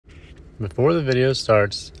Before the video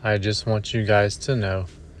starts, I just want you guys to know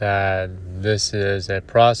that this is a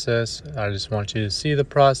process. I just want you to see the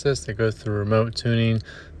process that goes through remote tuning.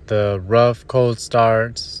 The rough cold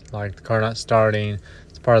starts, like the car not starting,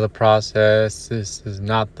 it's part of the process. This is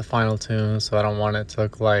not the final tune, so I don't want it to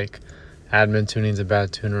look like admin tuning is a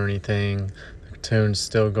bad tune or anything. The tune's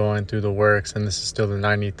still going through the works, and this is still the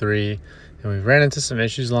 93. And we ran into some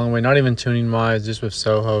issues along the way, not even tuning wise, just with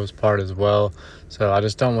Soho's part as well. So I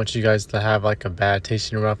just don't want you guys to have like a bad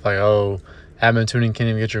taste in your mouth, like, oh, admin tuning can't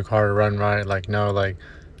even get your car to run right. Like, no, like,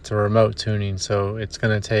 it's a remote tuning, so it's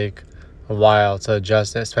gonna take a while to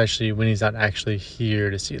adjust it, especially when he's not actually here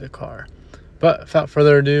to see the car. But without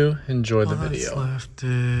further ado, enjoy the video. All that's left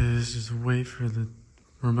is just wait for the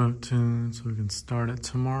remote tune so we can start it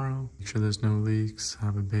tomorrow. Make sure there's no leaks,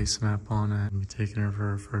 have a base map on it. We'll be taking her for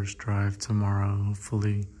her first drive tomorrow,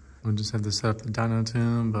 hopefully. We'll just have to set up the dyno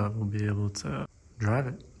tune, but we'll be able to drive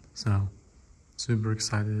it. So, super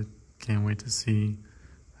excited. Can't wait to see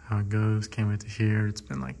how it goes. Can't wait to hear. It's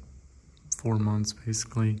been like 4 months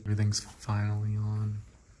basically. Everything's finally on.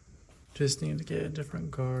 Just need to get a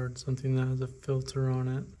different guard, something that has a filter on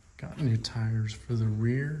it. Got new tires for the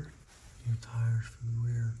rear. New tires for the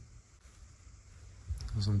rear.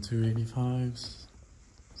 Those on 285s.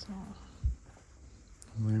 So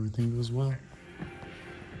hopefully everything goes well.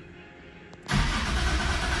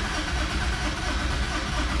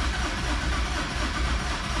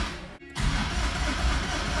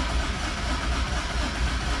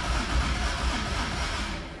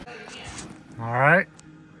 All right.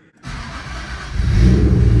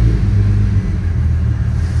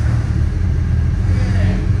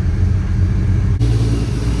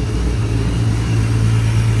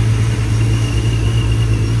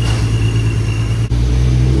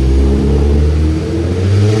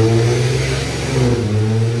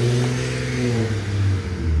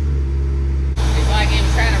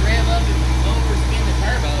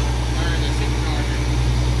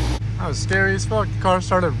 That was scary as fuck. The car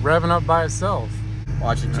started revving up by itself.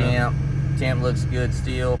 Watch the temp. Temp looks good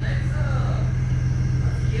still. Let's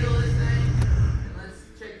feel this thing. And let's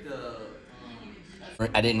check the...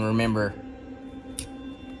 I didn't remember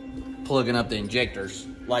plugging up the injectors.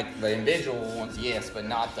 Like the individual ones, yes, but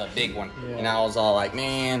not the big one. Yeah. And I was all like,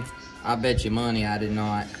 man, I bet you money I did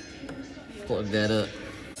not plug that up.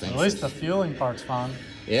 At least the fueling part's fine.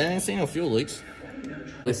 Yeah, I didn't see no fuel leaks.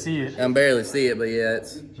 I see it. I can barely see it, but yeah,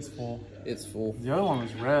 it's full. It's full. The other one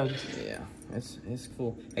was red. Yeah, it's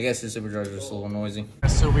cool. I guess the supercharger is a little noisy.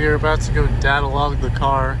 So we are about to go data log the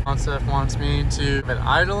car. Concept wants me to have it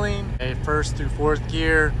idling a first through fourth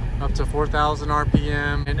gear up to 4,000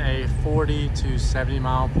 RPM in a 40 to 70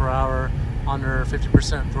 mile per hour under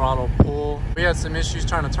 50% throttle pull. We had some issues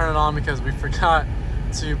trying to turn it on because we forgot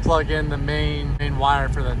to plug in the main wire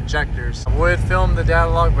for the injectors. I would film the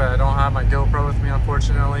data log, but I don't have my GoPro with me,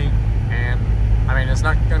 unfortunately. And I mean, it's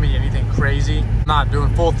not gonna be anything crazy. I'm not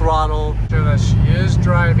doing full throttle. Show that she is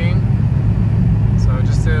driving. So I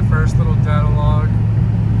just did a first little data log.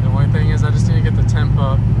 The only thing is I just need to get the temp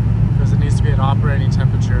up because it needs to be at operating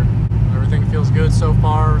temperature. Everything feels good so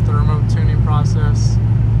far with the remote tuning process.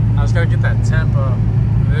 I just gotta get that temp up.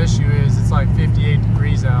 The issue is it's like 58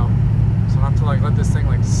 degrees out. So I have to like let this thing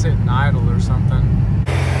like sit and idle or something.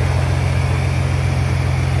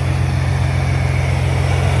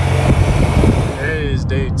 Today is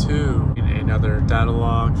day 2. Another data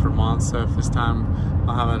log for Monsef. This time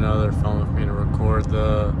I'll have another phone with me to record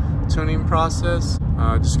the tuning process.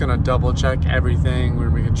 Just gonna double check everything. We're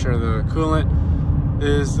making sure the coolant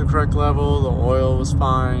is the correct level, the oil was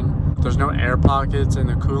fine. There's no air pockets in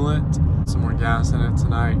the coolant. Some more gas in it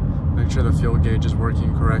tonight. Make sure the fuel gauge is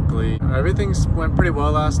working correctly. Everything went pretty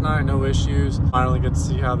well last night, no issues. Finally get to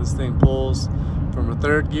see how this thing pulls from a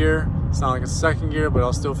third gear. It's not like a second gear, but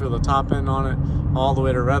I'll still feel the top end on it all the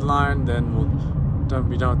way to red line. Then we'll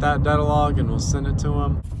be done with that data log and we'll send it to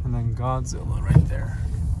them. And then Godzilla right there.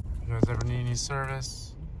 If you guys ever need any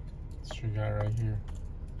service, it's your guy right here.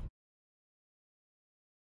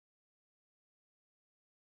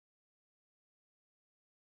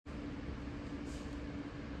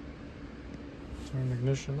 Turn the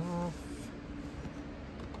ignition off.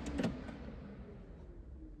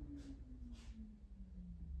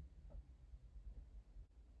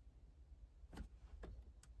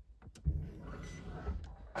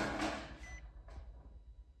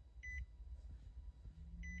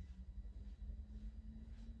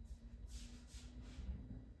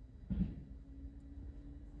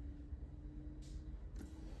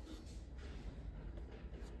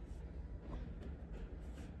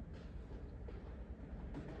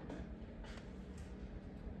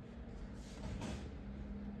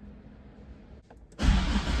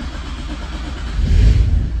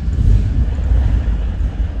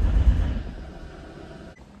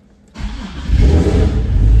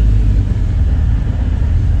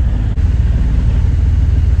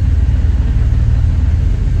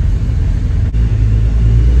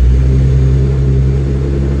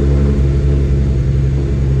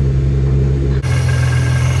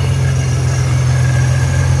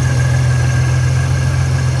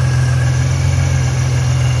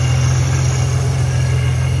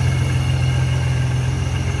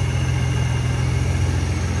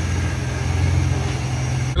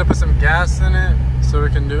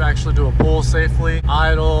 we can actually do a pull safely.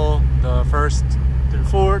 Idle the first through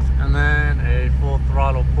fourth, and then a full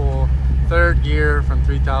throttle pull, third gear from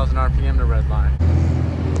 3,000 RPM to red line.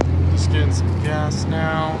 Just getting some gas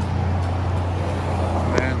now.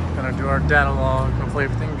 And then gonna do our data log. Hopefully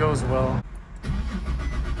everything goes well.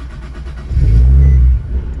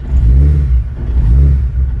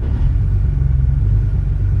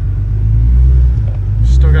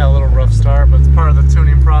 Still got a little rough start, but it's part of the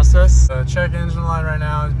tuning process. The check engine light right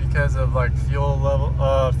now is because of like fuel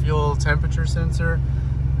level, fuel temperature sensor.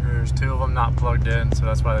 There's two of them not plugged in, so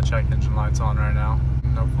that's why the check engine light's on right now.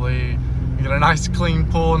 And hopefully we get a nice clean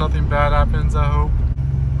pull, nothing bad happens, I hope.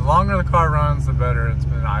 The longer the car runs, the better it's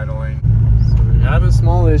been idling. So we have a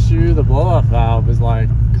small issue. The blow-off valve is like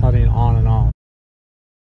cutting on and off.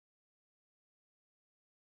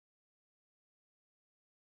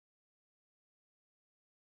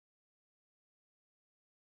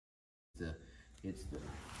 It's the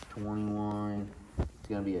 21. It's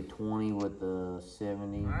gonna be a 20 with the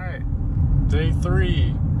 70. All right, day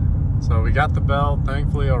 3. So we got the belt.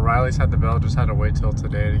 Thankfully, O'Reilly's had the belt. Just had to wait till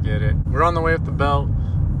today to get it. We're on the way with the belt.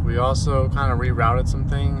 We also kind of rerouted some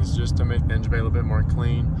things just to make the engine bay a little bit more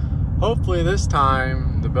clean. Hopefully this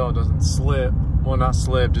time the belt doesn't slip. Well, not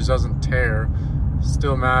slip, just doesn't tear.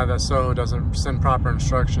 Still mad that Soho doesn't send proper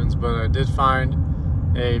instructions, but I did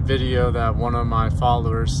find a video that one of my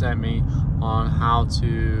followers sent me on how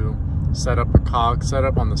to set up a cog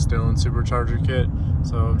setup on the Stillen supercharger kit.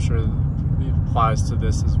 So I'm sure it applies to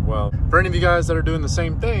this as well. For any of you guys that are doing the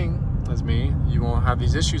same thing as me, you won't have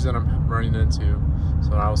these issues that I'm running into.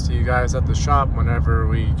 So I will see you guys at the shop whenever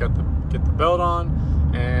we get the belt on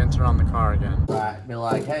and turn on the car again. Right, be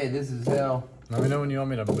like, hey, this is hell. Let me know when you want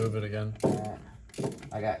me to move it again.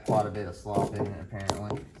 I got quite a bit of slop in it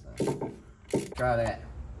apparently. So try that.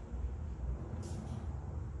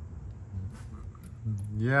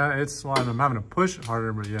 Yeah, it's sliding. I'm having to push it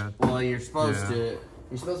harder, but yeah. Well, you're supposed to.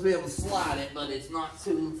 You're supposed to be able to slide it, but it's not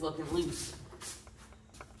too fucking loose.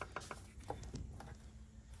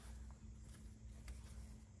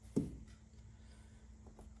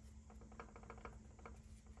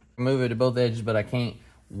 Move it to both edges, but I can't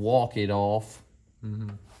walk it off.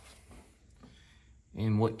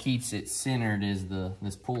 And what keeps it centered is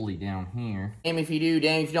this pulley down here. Damn if you do,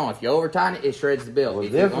 damn if you don't. If you over tighten it, it shreds the belt.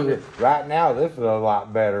 Well, right now, this is a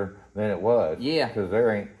lot better than it was. Yeah. Because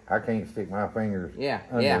I can't stick my fingers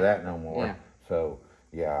under that no more. Yeah. So,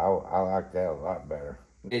 yeah, I like that a lot better.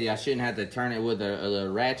 I shouldn't have to turn it with a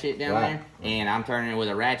ratchet down there. And I'm turning it with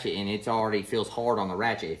a ratchet, and it's already feels hard on the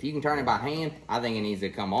ratchet. If you can turn it by hand, I think it needs to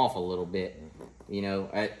come off a little bit. You know,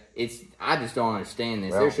 I just don't understand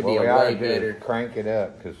this. Well, there should be a way better. Crank it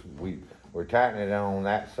up because we're tightening it on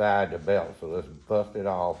that side of the belt. So let's bust it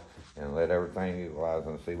off and let everything equalize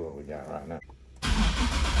and see what we got right now.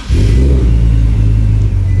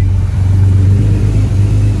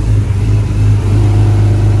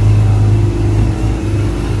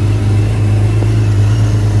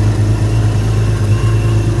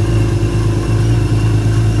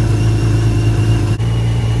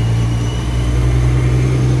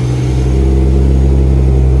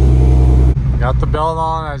 Got the belt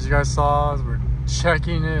on, as you guys saw. We're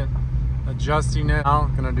checking it, adjusting it.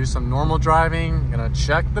 I'm gonna do some normal driving. Gonna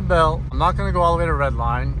check the belt. I'm not gonna go all the way to red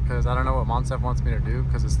line because I don't know what Monsef wants me to do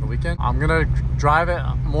because it's the weekend. I'm gonna drive it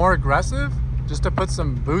more aggressive just to put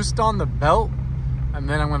some boost on the belt, and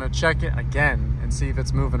then I'm gonna check it again and see if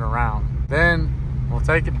it's moving around. Then we'll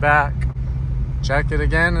take it back, check it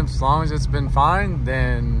again. As long as it's been fine,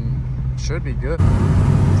 then it should be good.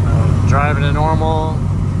 So driving it normal.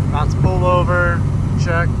 About to pull over,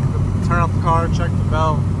 turn off the car, check the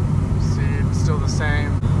belt, see if it's still the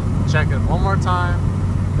same. Check it one more time,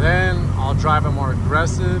 then I'll drive it more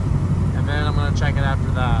aggressive, and then I'm gonna check it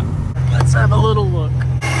after that. Let's have a little look.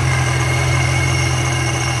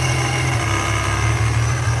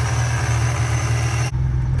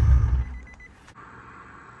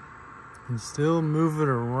 You can still move it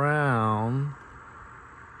around.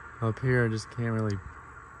 Up here, I just can't really.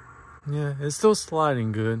 Yeah, it's still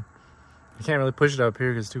sliding good. I can't really push it up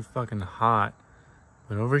here because it's too fucking hot.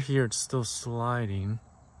 But over here, it's still sliding.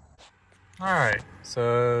 Alright,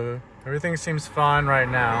 so everything seems fine right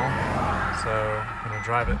now. So I'm gonna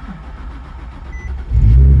drive it.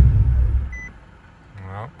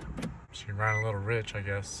 Well, she ran a little rich, I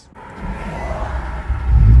guess.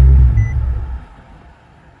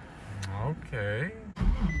 Okay.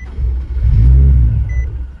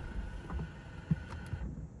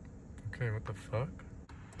 Okay, what the fuck?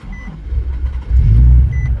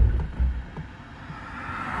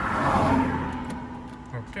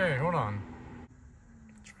 Okay, hold on.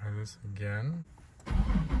 Try this again.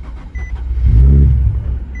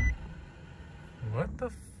 What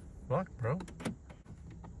the fuck, bro?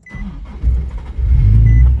 I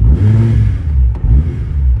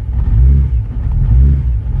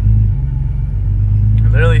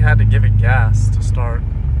literally had to give it gas to start.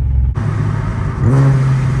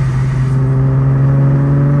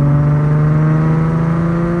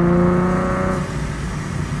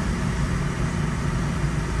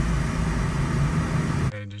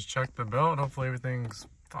 Okay, just check the belt. Hopefully everything's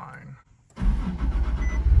fine.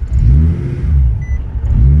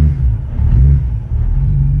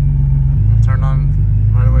 Turned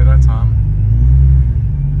on right away that time.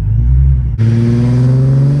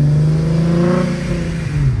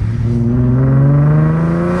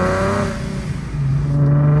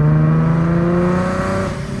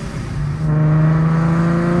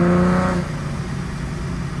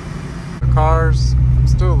 The cars, I'm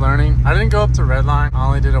still learning. I didn't go up to Redline. I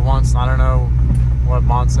only did it once. I don't know what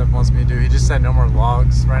Monsef wants me to do. He just said no more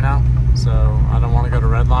logs right now. So I don't want to go to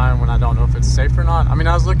Redline when I don't know if it's safe or not. I mean,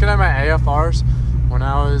 I was looking at my AFRs when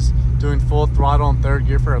I was doing full throttle in third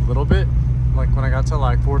gear for a little bit. Like when I got to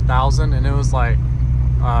like 4,000 and it was like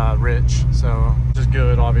rich. So just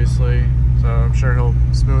good, obviously. So I'm sure he'll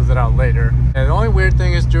smooth it out later. Yeah, the only weird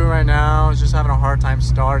thing it's doing right now is just having a hard time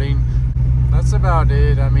starting. That's about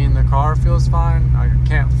it. I mean, the car feels fine. I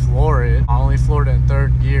can't floor it. I only floored it in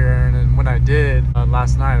third gear, and then when I did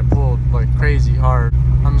last night, I pulled like crazy hard.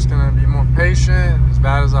 I'm just gonna be more patient. As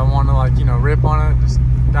bad as I want to, like, you know, rip on it, just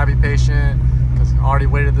gotta be patient because I already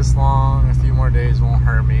waited this long. A few more days won't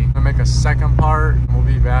hurt me. I'm gonna make a second part, and we'll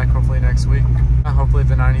be back hopefully next week. Hopefully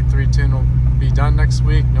the 93 tune will be done next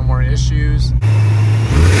week. No more issues.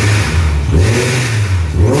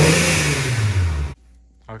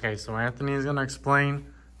 Okay, so Anthony is gonna explain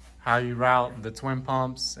how you route the twin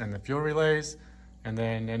pumps and the fuel relays, and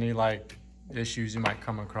then any like issues you might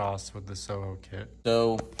come across with the Soho kit.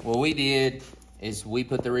 So what we did is we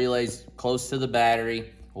put the relays close to the battery,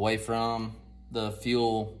 away from the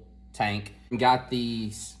fuel tank. We got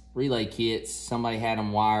these relay kits. Somebody had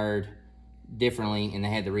them wired differently, and they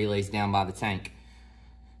had the relays down by the tank.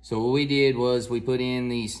 So what we did was we put in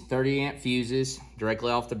these 30 amp fuses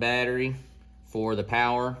directly off the battery for the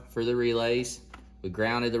power for the relays. We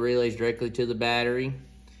grounded the relays directly to the battery.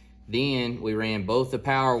 Then we ran both the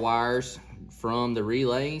power wires from the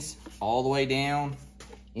relays all the way down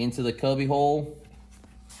into the cubby hole,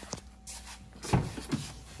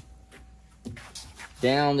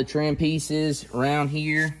 down the trim pieces around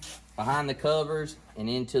here behind the covers, and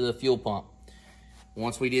into the fuel pump.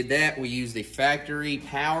 Once we did that, we used the factory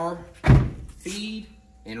power feed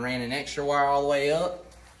and ran an extra wire all the way up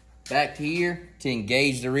back to here to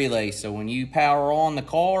engage the relay. So when you power on the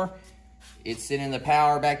car, it's sending the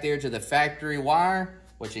power back there to the factory wire,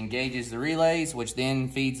 which engages the relays, which then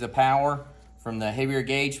feeds the power from the heavier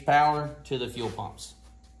gauge power to the fuel pumps.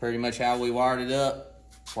 Pretty much how we wired it up.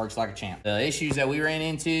 Works like a champ. The issues that we ran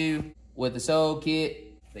into with the Soho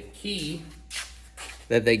kit, the key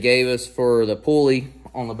that they gave us for the pulley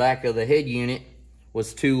on the back of the head unit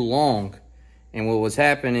was too long. And what was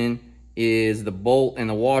happening is the bolt and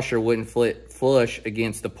the washer wouldn't fit flush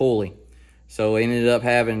against the pulley. So we ended up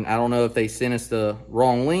having, I don't know if they sent us the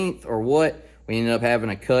wrong length or what, we ended up having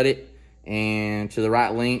to cut it and to the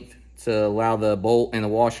right length to allow the bolt and the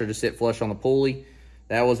washer to sit flush on the pulley.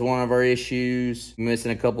 That was one of our issues.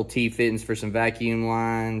 Missing a couple T-fittings for some vacuum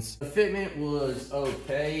lines. The fitment was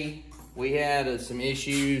okay. We had some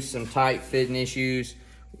issues, some tight fitting issues.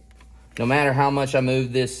 No matter how much I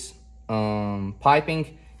moved this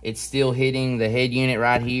piping, it's still hitting the head unit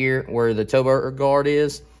right here where the tow bar guard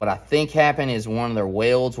is. What I think happened is one of their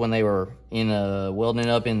welds, when they were welding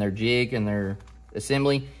up in their jig and their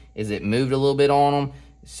assembly, is it moved a little bit on them.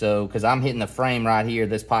 So, because I'm hitting the frame right here,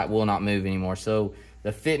 this pipe will not move anymore. So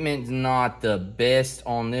the fitment's not the best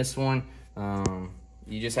on this one.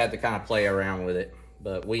 You just have to kind of play around with it.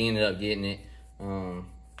 But we ended up getting it all.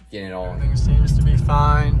 Everything seems to be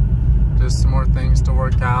fine. Just some more things to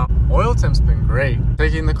work out. Oil temp's been great.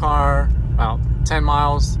 Taking the car about 10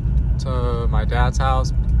 miles to my dad's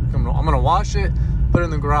house. I'm gonna wash it, put it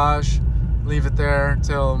in the garage, leave it there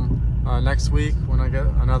till next week when I get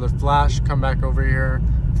another flash. Come back over here,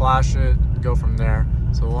 flash it, go from there.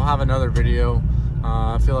 So we'll have another video.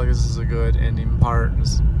 I feel like this is a good ending part.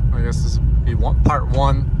 I guess this will be part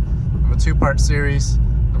one of a two-part series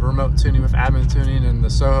of remote tuning with Admintuning and the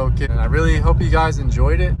Soho kit. And I really hope you guys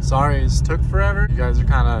enjoyed it. Sorry it took forever. You guys are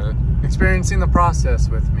kind of experiencing the process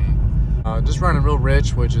with me. Just running real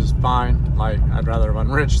rich, which is fine. Like, I'd rather run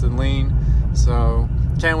rich than lean. So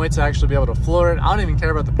can't wait to actually be able to floor it. I don't even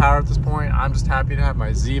care about the power at this point. I'm just happy to have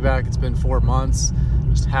my Z back. It's been 4 months.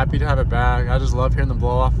 Just happy to have it back. I just love hearing the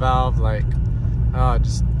blow off valve. Like,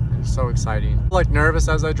 Just it's so exciting. Like nervous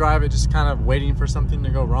as I drive it, just kind of waiting for something to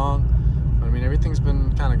go wrong. But I mean, everything's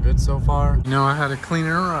been kind of good so far. You know, I had to clean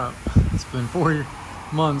her up. It's been 4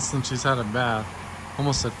 months since she's had a bath.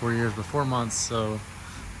 Almost said 4 years, but 4 months. So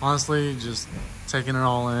honestly, just taking it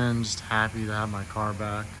all in, just happy to have my car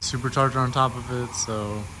back. Supercharger on top of it,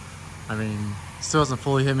 so I mean, it still hasn't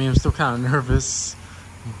fully hit me. I'm still kind of nervous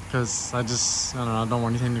because I don't know, I don't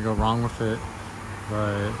want anything to go wrong with it.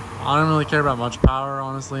 But I don't really care about much power,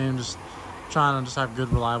 honestly. I'm just trying to just have good,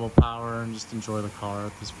 reliable power and just enjoy the car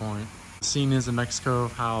at this point. The scene is in Mexico,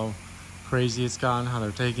 how crazy it's gotten, how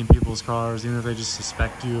they're taking people's cars, even if they just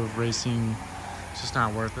suspect you of racing. It's just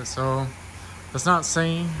not worth it. So that's not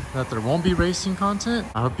saying that there won't be racing content.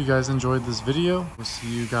 I hope you guys enjoyed this video. We'll see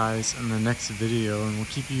you guys in the next video, and we'll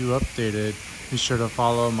keep you updated. Be sure to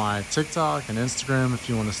follow my TikTok and Instagram if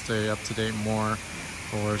you want to stay up to date more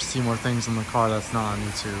or see more things in the car that's not on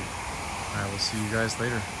YouTube. I will see you guys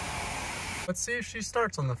later. Let's see if she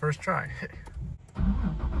starts on the first try.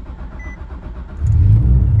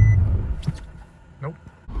 Nope.